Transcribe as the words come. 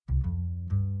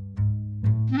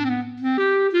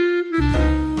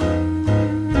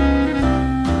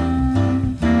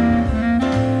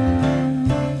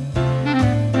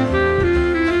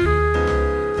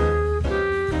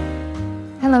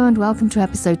welcome to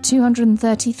episode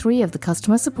 233 of the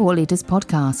Customer Support Leaders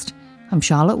podcast. I'm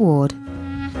Charlotte Ward.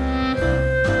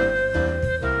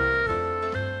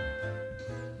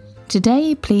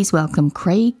 Today, please welcome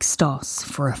Craig Stoss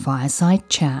for a fireside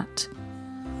chat.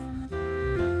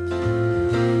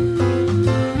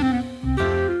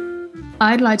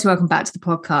 I'd like to welcome back to the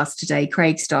podcast today,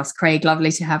 Craig Stoss. Craig,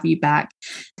 lovely to have you back.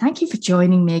 Thank you for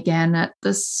joining me again at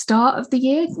the start of the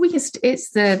year.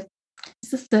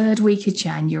 It's the third week of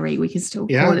January. We can still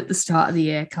call it the start of the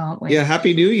year, can't we? Yeah,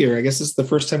 Happy New Year. I guess it's the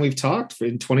first time we've talked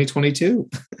in 2022.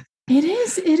 It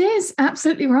is.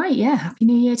 Absolutely right. Yeah, Happy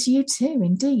New Year to you too,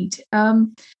 indeed.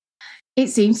 It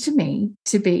seems to me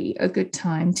to be a good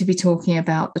time to be talking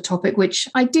about the topic, which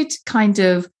I did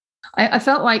I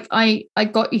felt like I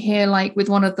got you here like with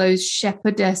one of those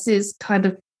shepherdesses kind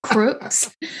of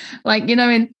crooks, like, you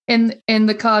know, in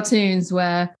the cartoons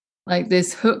where like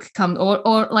this hook comes,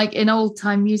 or like in old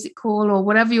time music hall or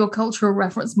whatever your cultural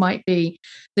reference might be,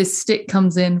 this stick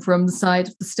comes in from the side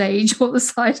of the stage or the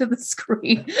side of the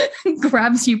screen and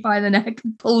grabs you by the neck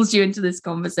and pulls you into this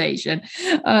conversation.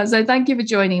 So thank you for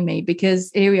joining me,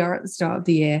 because here we are at the start of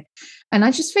the year. And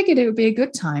I just figured it would be a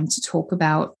good time to talk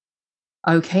about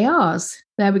OKRs.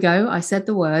 There we go. I said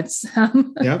the words.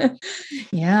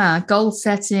 Yeah. Goal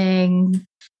setting,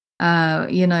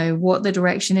 what the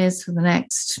direction is for the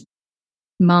next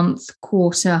month,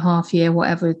 quarter, half year,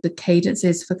 whatever the cadence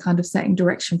is for kind of setting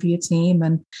direction for your team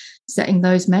and setting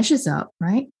those measures up,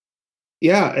 right?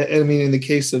 Yeah. I mean, in the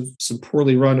case of some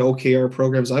poorly run OKR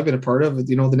programs I've been a part of,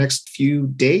 the next few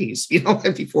days,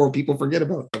 before people forget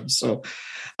about them. So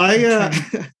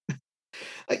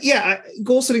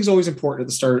goal setting is always important at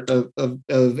the start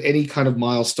of any kind of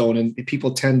milestone. And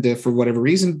people tend to, for whatever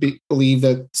reason, believe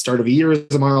that start of a year is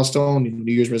a milestone,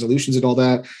 New Year's resolutions and all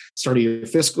that, start of your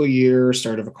fiscal year,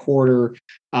 start of a quarter,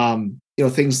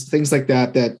 things like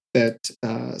that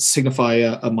signify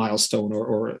a milestone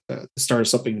or the start of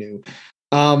something new,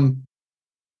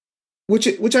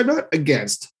 which I'm not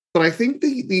against. But I think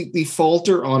the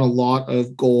falter on a lot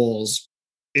of goals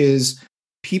is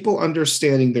people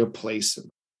understanding their place in,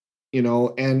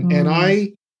 and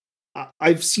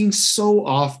I've seen so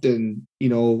often,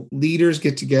 leaders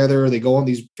get together, they go on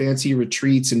these fancy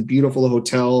retreats in beautiful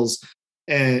hotels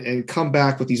and come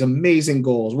back with these amazing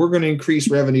goals. We're going to increase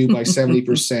revenue by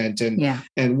 70%.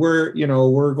 And we're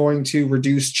going to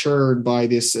reduce churn by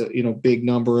this, big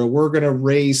number, or we're going to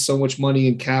raise so much money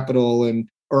in capital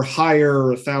or hire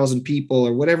 1,000 people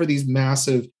or whatever these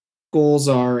massive goals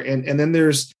are. And then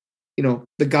there's,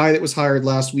 the guy that was hired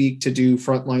last week to do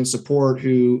frontline support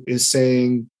who is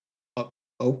saying,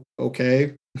 oh,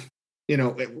 okay,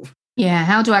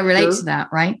 how do I relate to that,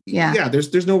 right? Yeah,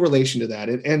 there's no relation to that.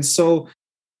 And so,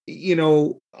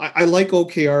 I like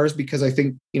OKRs because I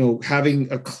think,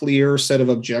 having a clear set of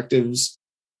objectives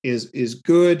is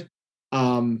good.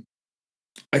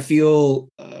 I feel,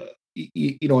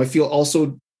 I feel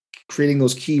also creating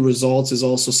those key results is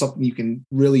also something you can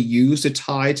really use to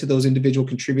tie to those individual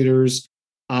contributors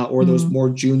or those more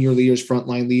junior leaders,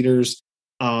 frontline leaders,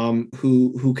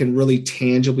 who can really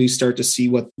tangibly start to see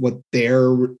what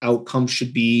their outcome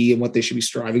should be and what they should be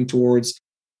striving towards.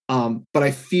 But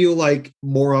I feel like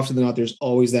more often than not, there's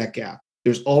always that gap.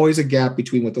 There's always a gap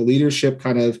between what the leadership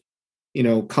kind of,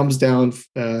 comes down,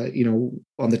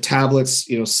 on the tablets,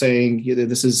 saying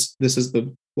this is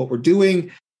what we're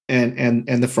doing. And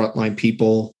the frontline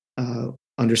people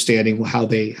understanding how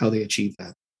they achieve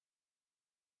that.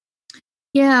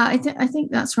 Yeah, I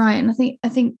think that's right, and I think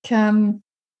that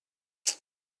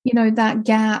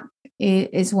gap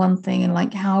is one thing, and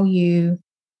like how you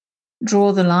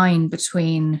draw the line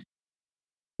between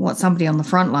what somebody on the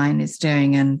front line is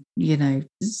doing and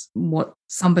what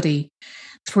somebody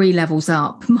 3 levels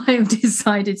up might have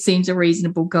decided seems a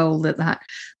reasonable goal that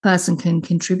person can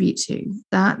contribute to.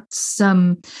 That's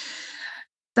a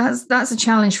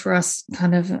challenge for us,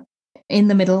 kind of in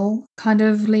the middle kind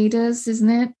of leaders, isn't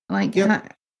it? Like,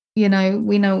 we know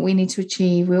what we need to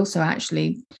achieve. We also I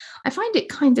find it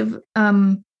kind of,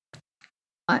 I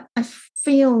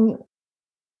feel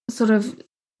sort of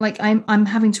like I'm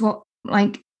having to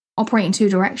operate in 2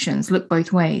 directions, look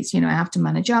both ways. I have to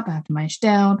manage up, I have to manage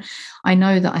down. I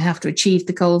know that I have to achieve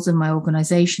the goals of my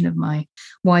organization, of my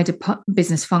wider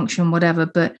business function, whatever.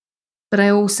 But I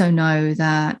also know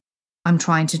that I'm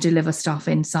trying to deliver stuff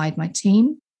inside my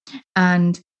team.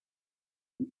 And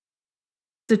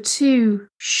the 2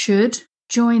 should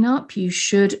join up. You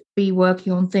should be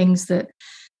working on things that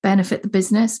benefit the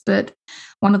business. But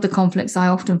one of the conflicts I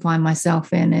often find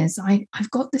myself in is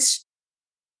I've got this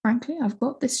frankly, I've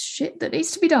got this shit that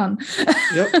needs to be done.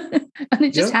 Yep. And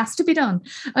it just has to be done.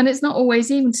 And it's not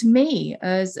always, even to me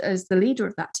as the leader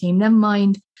of that team, never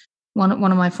mind one of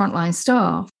my frontline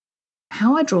staff,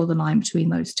 how I draw the line between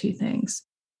those two things.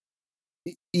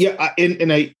 Yeah,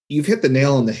 and you've hit the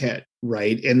nail on the head,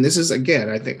 right? And this is, again,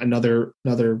 I think another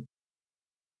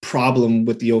problem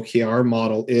with the OKR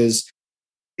model is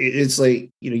it's like,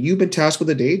 you've been tasked with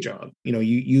a day job.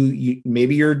 You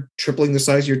maybe you're tripling the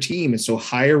size of your team, and so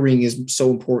hiring is so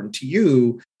important to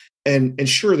you. And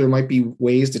sure, there might be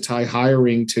ways to tie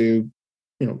hiring to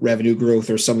revenue growth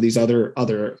or some of these other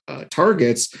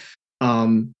targets,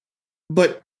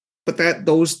 but that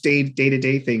those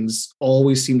day-to-day things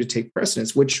always seem to take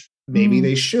precedence, which maybe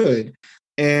they should.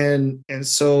 And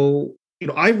so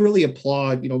I really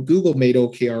applaud, Google made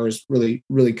OKRs really,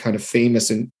 really kind of famous.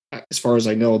 And as far as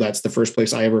I know, that's the first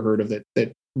place I ever heard of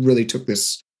that really took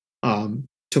these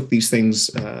things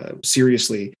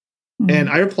seriously. And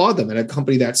I applaud them at a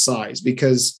company that size,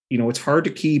 because, it's hard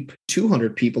to keep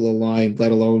 200 people aligned,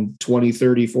 let alone 20,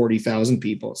 30, 40,000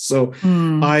 people. So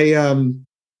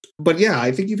but yeah,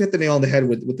 I think you've hit the nail on the head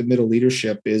with the middle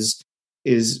leadership is,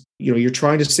 you're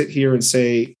trying to sit here and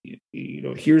say,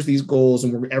 here's these goals,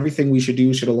 and everything we should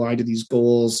do should align to these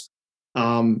goals.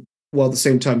 While at the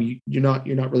same time, you're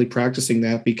not really practicing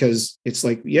that, because it's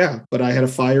like, yeah, but I had a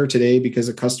fire today because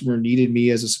a customer needed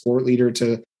me as a support leader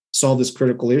to solve this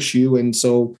critical issue. And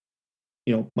so,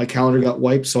 my calendar got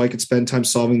wiped so I could spend time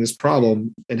solving this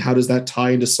problem. And how does that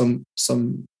tie into some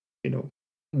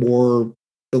more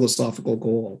philosophical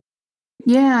goal?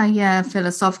 Yeah,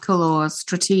 philosophical or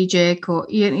strategic, or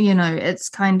it's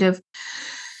kind of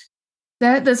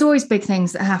there's always big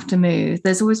things that have to move.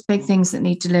 There's always big things that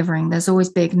need delivering. There's always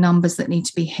big numbers that need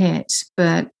to be hit.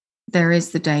 But there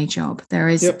is the day job. There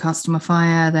is the customer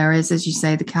fire. There is, as you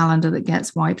say, the calendar that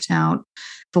gets wiped out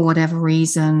for whatever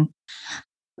reason.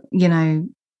 You're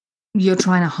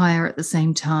trying to hire at the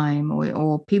same time,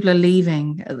 or people are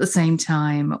leaving at the same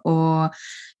time, or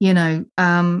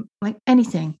like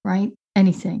anything, right?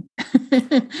 Anything.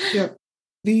 And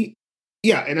I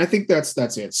think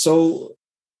that's it. So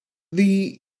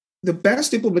the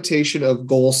best implementation of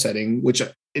goal setting, which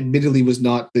admittedly was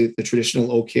not the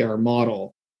traditional OKR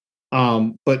model,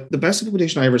 but the best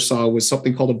implementation I ever saw was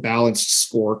something called a balanced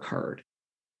scorecard.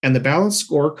 And the balanced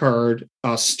scorecard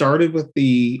started with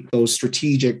those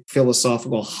strategic,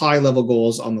 philosophical, high-level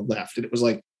goals on the left. And it was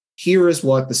like, here is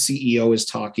what the CEO is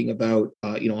talking about,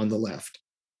 on the left.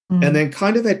 And then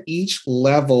kind of at each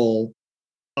level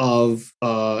of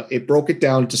it broke it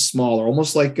down to smaller,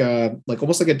 almost like a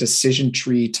decision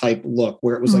tree type look,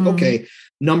 where it was like, okay,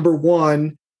 number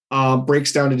one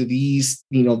breaks down into these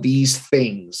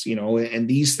things, and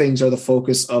these things are the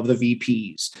focus of the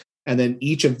VPs. And then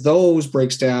each of those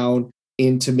breaks down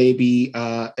into maybe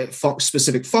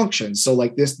specific functions. So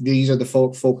like these are the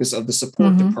focus of the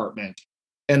support department.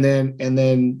 And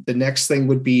then the next thing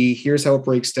would be, here's how it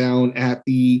breaks down at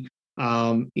the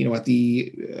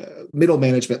middle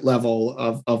management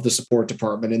level of the support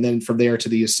department, and then from there to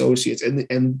the associates.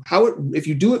 And how if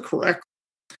you do it correctly,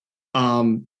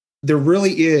 there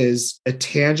really is a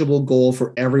tangible goal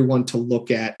for everyone to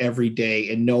look at every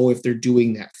day and know if they're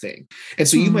doing that thing. And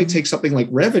so you might take something like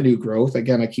revenue growth.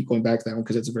 Again, I keep going back to that one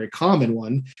because it's a very common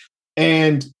one,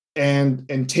 and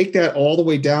take that all the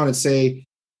way down and say,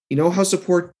 how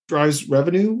support drives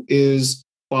revenue is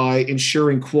by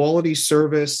ensuring quality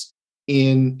service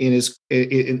in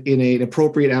an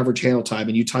appropriate average handle time,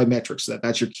 and you tie metrics to that.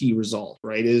 That's your key result,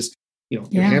 right? Is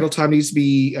your handle time needs to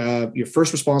be your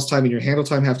first response time and your handle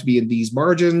time have to be in these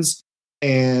margins.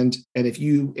 And if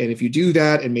you do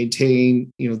that and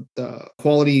maintain the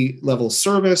quality level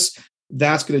service,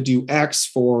 that's going to do X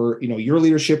for your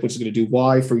leadership, which is going to do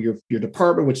Y for your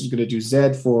department, which is going to do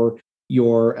Z for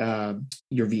your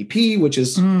VP, which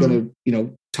is going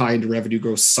to tie into revenue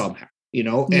growth somehow.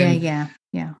 Yeah.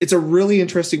 It's a really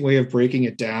interesting way of breaking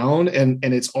it down, and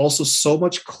it's also so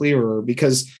much clearer,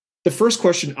 because the first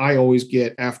question I always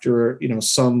get after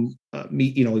some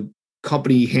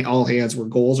company all hands where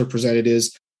goals are presented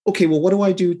is, okay, well, what do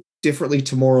I do differently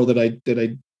tomorrow that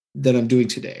I'm doing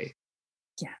today?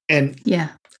 And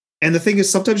the thing is,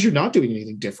 sometimes you're not doing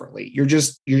anything differently. You're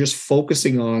just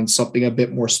focusing on something a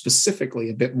bit more specifically,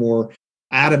 a bit more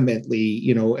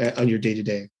adamantly, on your day to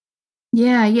day.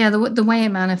 Yeah. The way it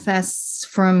manifests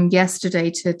from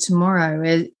yesterday to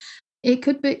tomorrow, it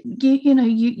could be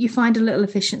you find a little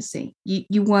efficiency.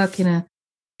 You work in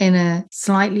a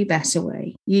slightly better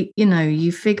way.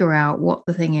 You figure out what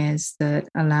the thing is that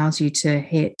allows you to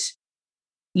hit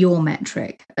your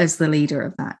metric as the leader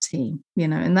of that team,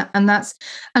 and that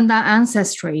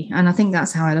ancestry. And I think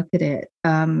that's how I look at it,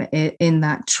 in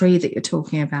that tree that you're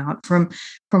talking about, from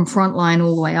frontline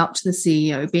all the way up to the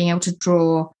CEO, being able to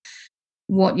draw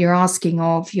what you're asking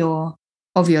of your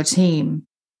team,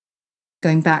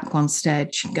 going back one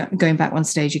stage again, going back one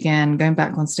stage again.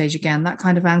 That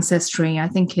kind of ancestry, I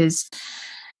think, is,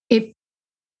 if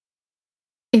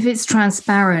it's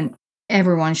transparent,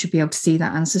 everyone should be able to see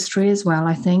that ancestry as well.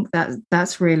 I think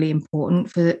that's really important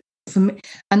for me,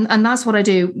 and that's what I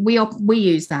do. We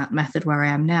use that method where I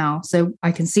am now, so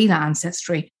I can see that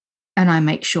ancestry, and I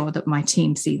make sure that my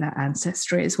team see that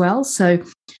ancestry as well. So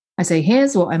I say,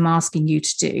 here's what I'm asking you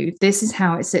to do. This is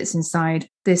how it sits inside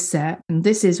this set, and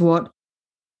this is what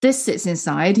this sits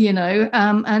inside.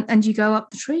 And you go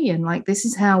up the tree, and like, this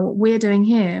is how what we're doing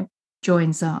here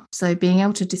joins up. So being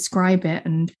able to describe it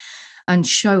and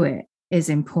show it is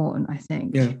important, I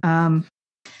think. And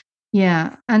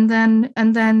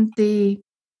then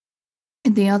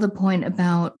the other point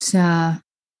about that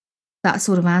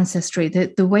sort of ancestry,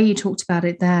 the way you talked about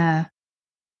it there,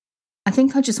 I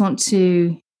think I just want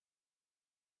to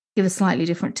give a slightly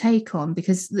different take on,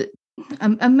 because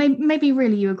and maybe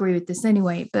really you agree with this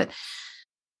anyway, but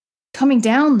coming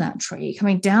down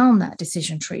that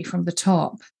decision tree from the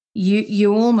top,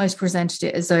 you almost presented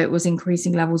it as though it was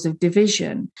increasing levels of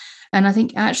division. And I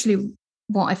think actually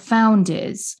what I found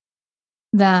is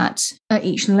that at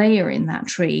each layer in that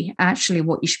tree, actually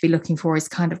what you should be looking for is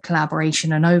kind of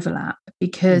collaboration and overlap,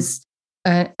 because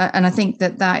and I think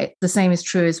that the same is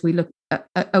true as we look at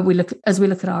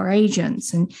our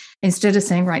agents. And instead of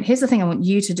saying, right, here's the thing I want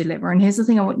you to deliver, and here's the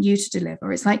thing I want you to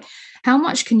deliver, it's like, how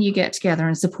much can you get together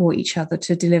and support each other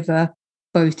to deliver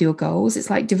both your goals? It's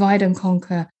like divide and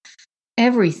conquer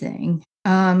everything,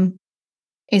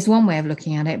 is one way of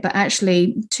looking at it. But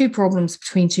actually, two problems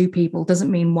between two people doesn't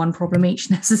mean one problem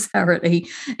each necessarily.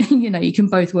 You can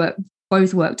both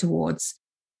work towards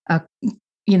a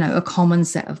common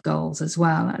set of goals as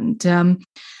well. And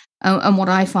what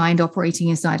I find operating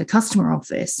inside a customer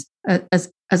office,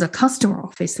 as a customer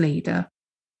office leader,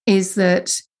 is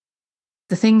that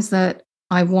the things that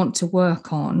I want to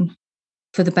work on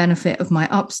for the benefit of my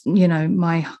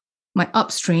my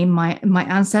upstream, my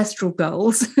ancestral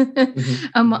goals,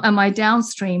 and my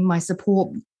downstream, my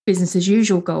support business as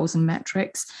usual goals and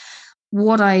metrics,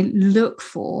 what I look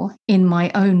for in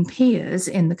my own peers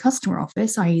in the customer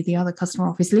office, i.e. the other customer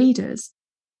office leaders,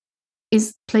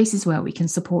 is places where we can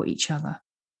support each other.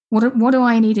 What do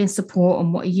I need in support,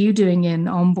 and what are you doing in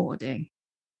onboarding?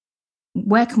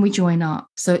 Where can we join up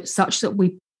such that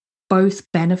we both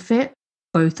benefit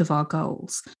both of our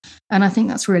goals? And I think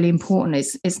that's really important.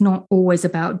 It's not always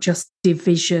about just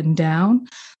division down.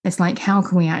 It's like, how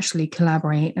can we actually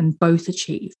collaborate and both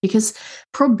achieve? Because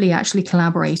probably actually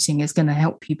collaborating is going to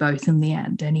help you both in the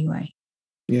end anyway.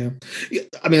 Yeah.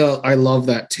 I mean, I love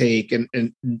that take,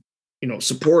 and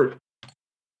support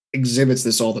exhibits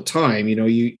this all the time.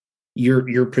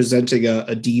 You're presenting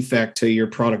a defect to your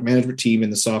product management team in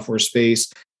the software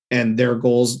space, and their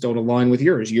goals don't align with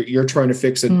yours. You're trying to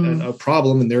fix a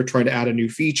problem, and they're trying to add a new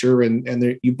feature,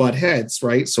 and you butt heads,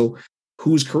 right? So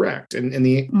who's correct? And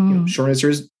the short answer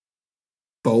is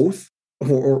both,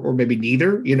 or maybe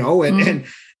neither.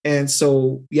 And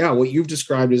so what you've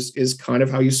described is kind of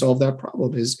how you solve that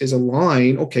problem. Is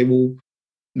align. Okay, well,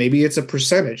 maybe it's a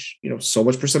percentage. So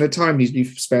much percent of time needs to be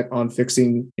spent on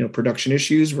fixing production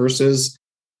issues versus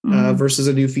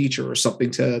a new feature or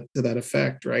something to that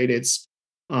effect, right? It's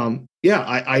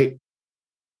I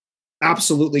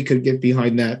absolutely could get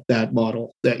behind that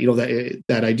model,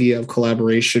 that idea of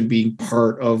collaboration being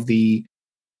part of the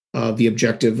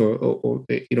objective or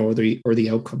the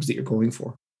outcomes that you're going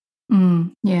for.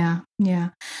 Yeah.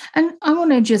 And I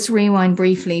want to just rewind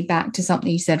briefly back to something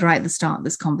you said right at the start of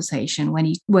this conversation,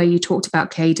 where you talked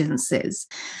about cadences,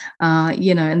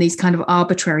 and these kind of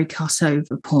arbitrary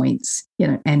cutover points,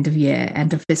 end of year,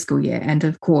 end of fiscal year, end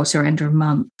of quarter, end of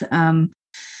month.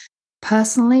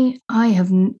 Personally, I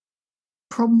have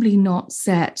probably not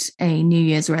set a New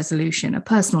Year's resolution, a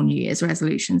personal New Year's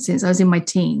resolution, since I was in my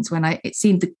teens, when it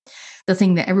seemed the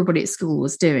thing that everybody at school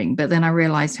was doing. But then I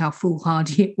realized how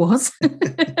foolhardy it was.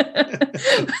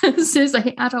 As soon as I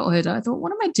hit adulthood, I thought,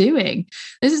 what am I doing?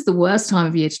 This is the worst time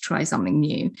of year to try something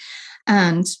new.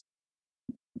 And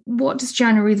what does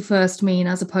January the 1st mean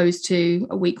as opposed to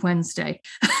a week Wednesday?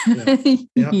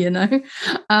 Yeah.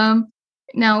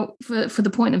 Now, from the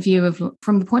point of view of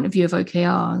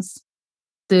OKRs,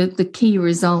 the key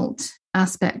result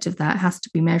aspect of that has to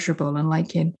be measurable. And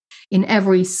like in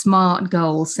every SMART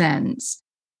goal sense,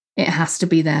 it has to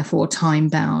be therefore time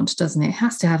bound, doesn't it? It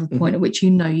has to have a point at which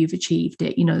you've achieved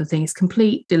it. The thing is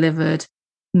complete, delivered,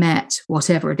 met,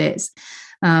 whatever it is,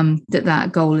 that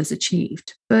goal is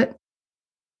achieved. But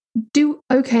do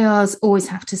OKRs always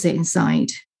have to sit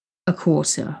inside a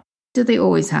quarter? Do they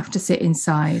always have to sit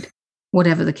inside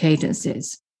whatever the cadence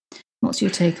is? What's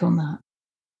your take on that?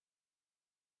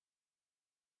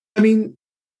 I mean,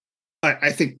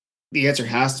 I think the answer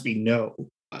has to be no.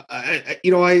 I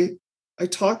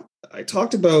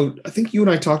talked about, I think you and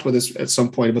I talked about this at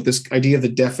some point, about this idea of the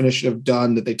definition of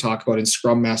done that they talk about in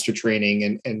Scrum Master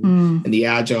training and the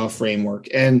Agile framework.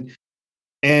 And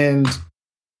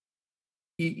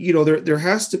there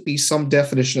has to be some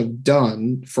definition of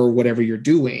done for whatever you're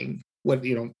doing.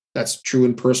 That's true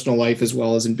in personal life as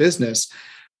well as in business.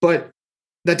 But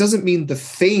that doesn't mean the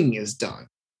thing is done.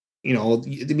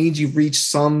 It means you've reached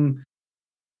some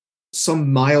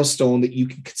milestone that you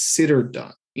can consider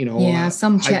done.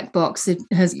 Some checkbox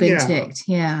has been ticked.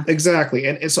 Yeah, exactly.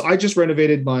 And so I just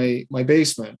renovated my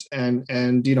basement, and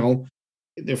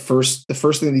the first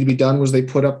thing that needed to be done was they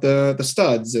put up the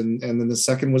studs, and then the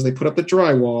second was they put up the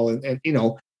drywall,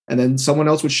 and then someone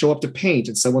else would show up to paint,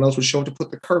 and someone else would show up to put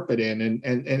the carpet in, and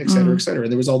et cetera, et cetera.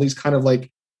 And there was all these kind of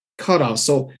like cutoffs.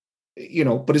 So,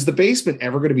 but is the basement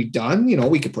ever going to be done?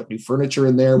 We could put new furniture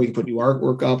in there. We could put new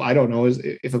artwork up. I don't know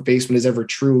if a basement is ever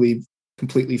truly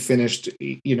completely finished,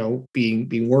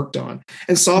 being worked on.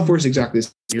 And software is exactly the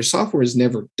same. Your software is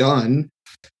never done.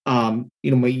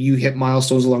 You hit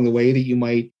milestones along the way that you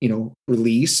might,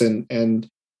 release, and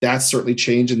that's certainly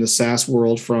changed in the SaaS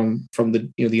world from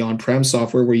the on-prem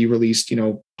software where you released,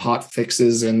 hot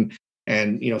fixes and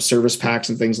service packs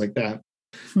and things like that.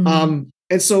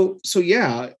 And so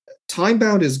yeah, time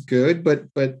bound is good,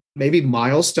 but maybe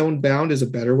milestone bound is a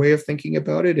better way of thinking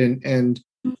about it. And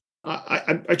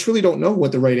I truly don't know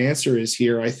what the right answer is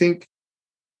here. I think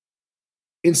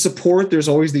in support, there's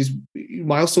always these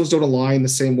milestones don't align the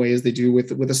same way as they do with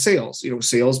the sales.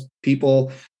 Sales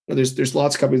people, there's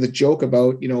lots of companies that joke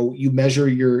about, you measure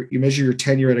your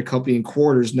tenure at a company in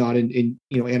quarters, not in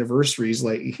anniversaries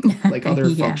like other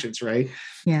functions, right?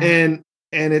 Yeah.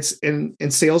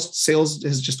 And sales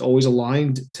has just always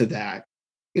aligned to that.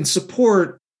 In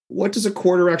support, what does a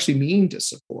quarter actually mean to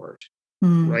support?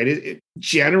 Right? It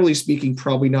generally speaking,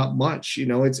 probably not much.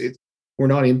 We're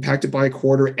not impacted by a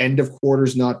quarter. End of quarter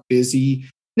is not busy.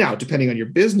 Now, depending on your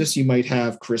business, you might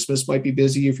have Christmas might be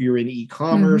busy if you're in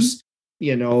e-commerce.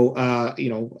 There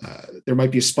might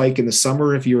be a spike in the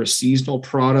summer if you're a seasonal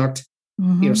product.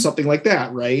 Something like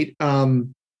that, right?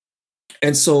 And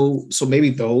so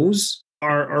maybe those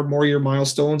are more your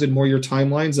milestones and more your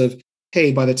timelines of,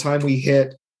 hey, by the time we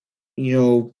hit,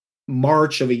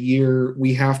 March of a year,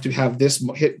 we have to have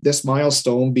hit this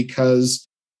milestone because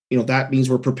that means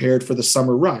we're prepared for the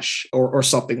summer rush or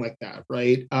something like that,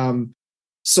 right?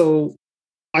 So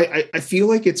I feel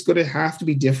like it's going to have to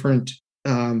be different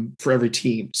for every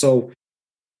team. So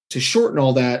to shorten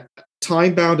all that,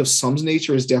 time bound of some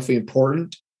nature is definitely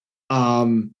important.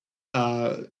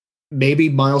 Maybe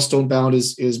milestone bound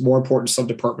is more important to some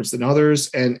departments than others,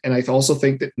 and I also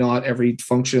think that not every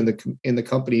function in the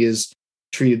company is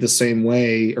treated the same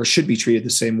way or should be treated the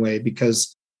same way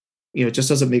because it just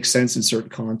doesn't make sense in certain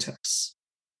contexts.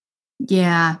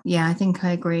 Yeah, I think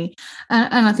I agree.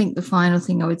 And I think the final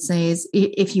thing I would say is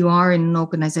if you are in an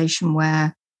organization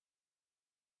where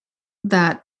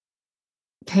that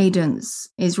cadence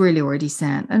is really already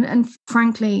set, and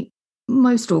frankly,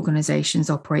 most organizations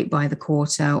operate by the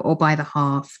quarter or by the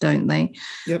half, don't they?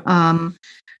 Yep.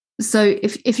 So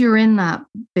if you're in that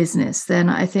business, then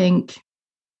I think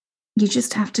you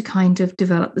just have to kind of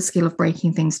develop the skill of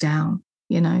breaking things down.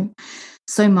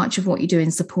 So much of what you do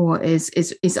in support is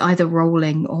either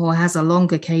rolling or has a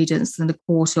longer cadence than a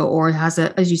quarter, or it has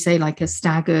as you say, like a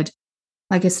staggered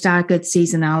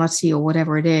seasonality or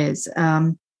whatever it is.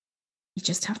 You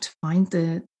just have to find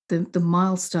the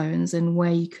milestones and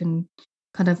where you can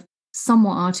kind of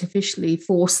somewhat artificially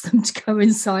force them to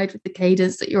coincide with the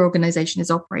cadence that your organization is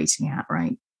operating at,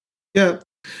 right? Yeah.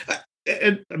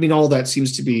 And I mean, all that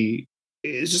seems to be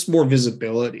is just more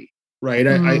visibility, right?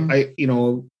 I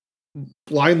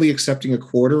blindly accepting a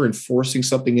quarter and forcing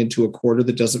something into a quarter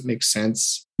that doesn't make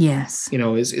sense. Yes.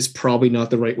 Is probably not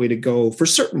the right way to go for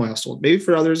certain milestones. Maybe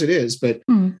for others it is, but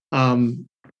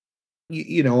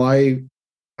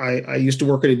I used to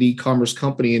work at an e-commerce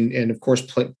company, and of course,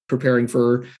 preparing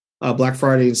for Black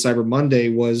Friday and Cyber Monday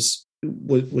was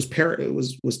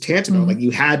tantamount. Like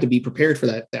you had to be prepared for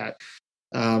that.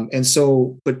 And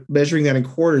so, but measuring that in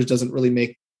quarters doesn't really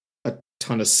make a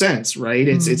ton of sense, right?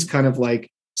 It's kind of like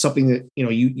something that,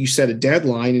 you set a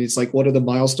deadline, and it's like, what are the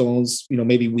milestones,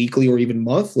 maybe weekly or even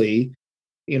monthly,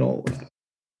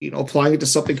 applying it to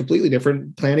something completely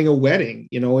different, planning a wedding,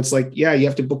 it's like, yeah, you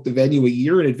have to book the venue a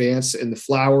year in advance and the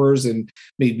flowers and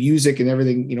maybe music and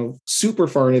everything, super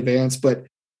far in advance. But,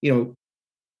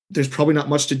 there's probably not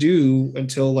much to do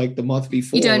until like the month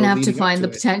before. You don't have to find the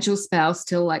potential spouse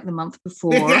till like the month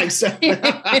before. Yeah, exactly.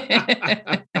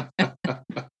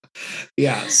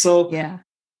 Yeah. So yeah,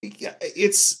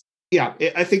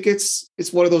 I think it's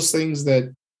one of those things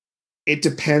that it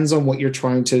depends on what you're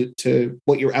trying to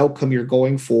what your outcome you're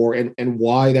going for, and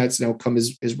why that's an outcome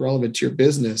is relevant to your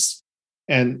business.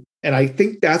 And I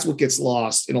think that's what gets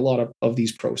lost in a lot of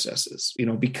these processes,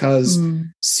 because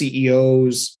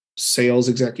CEOs, sales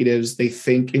executives, they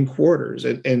think in quarters,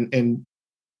 and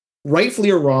rightfully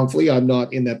or wrongfully, I'm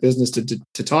not in that business to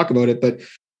talk about it, but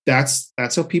that's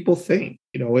how people think.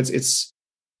 It's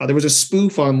there was a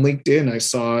spoof on LinkedIn. I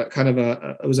saw kind of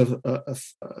it was a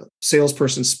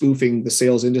salesperson spoofing the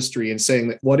sales industry and saying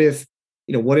that what if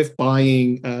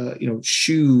buying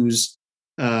shoes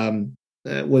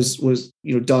was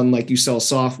done like you sell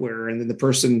software, and then the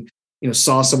person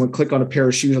saw someone click on a pair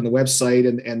of shoes on the website,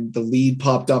 and the lead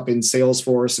popped up in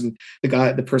Salesforce, and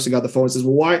the person got the phone and says,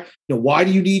 well, why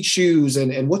do you need shoes,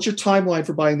 and what's your timeline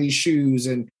for buying these shoes,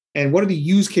 and what are the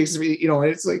use cases? And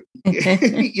it's like,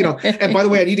 and by the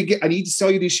way, I need to sell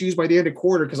you these shoes by the end of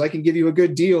quarter, because I can give you a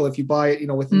good deal if you buy it,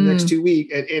 within the next 2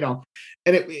 weeks. And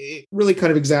it really kind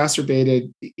of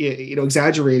exaggerated, the,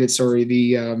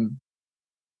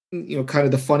 kind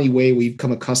of the funny way we've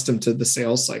come accustomed to the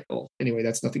sales cycle. Anyway,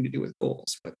 that's nothing to do with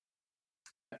goals, but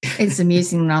it's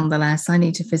amusing nonetheless. I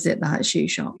need to visit that shoe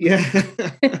shop. Yeah.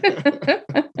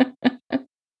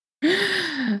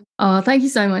 Oh, thank you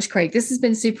so much, Craig. This has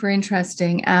been super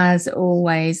interesting as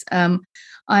always. I'm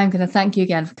going to thank you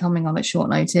again for coming on at short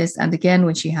notice, and again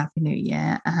wish you Happy New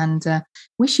Year, and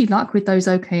wish you luck with those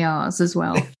OKRs as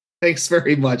well. Thanks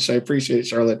very much. I appreciate it,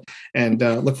 Charlotte, and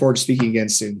look forward to speaking again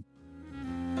soon.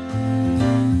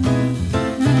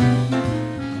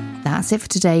 That's it for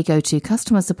today. Go to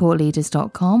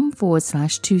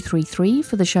customersupportleaders.com/233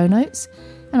 for the show notes,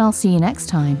 and I'll see you next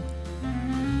time.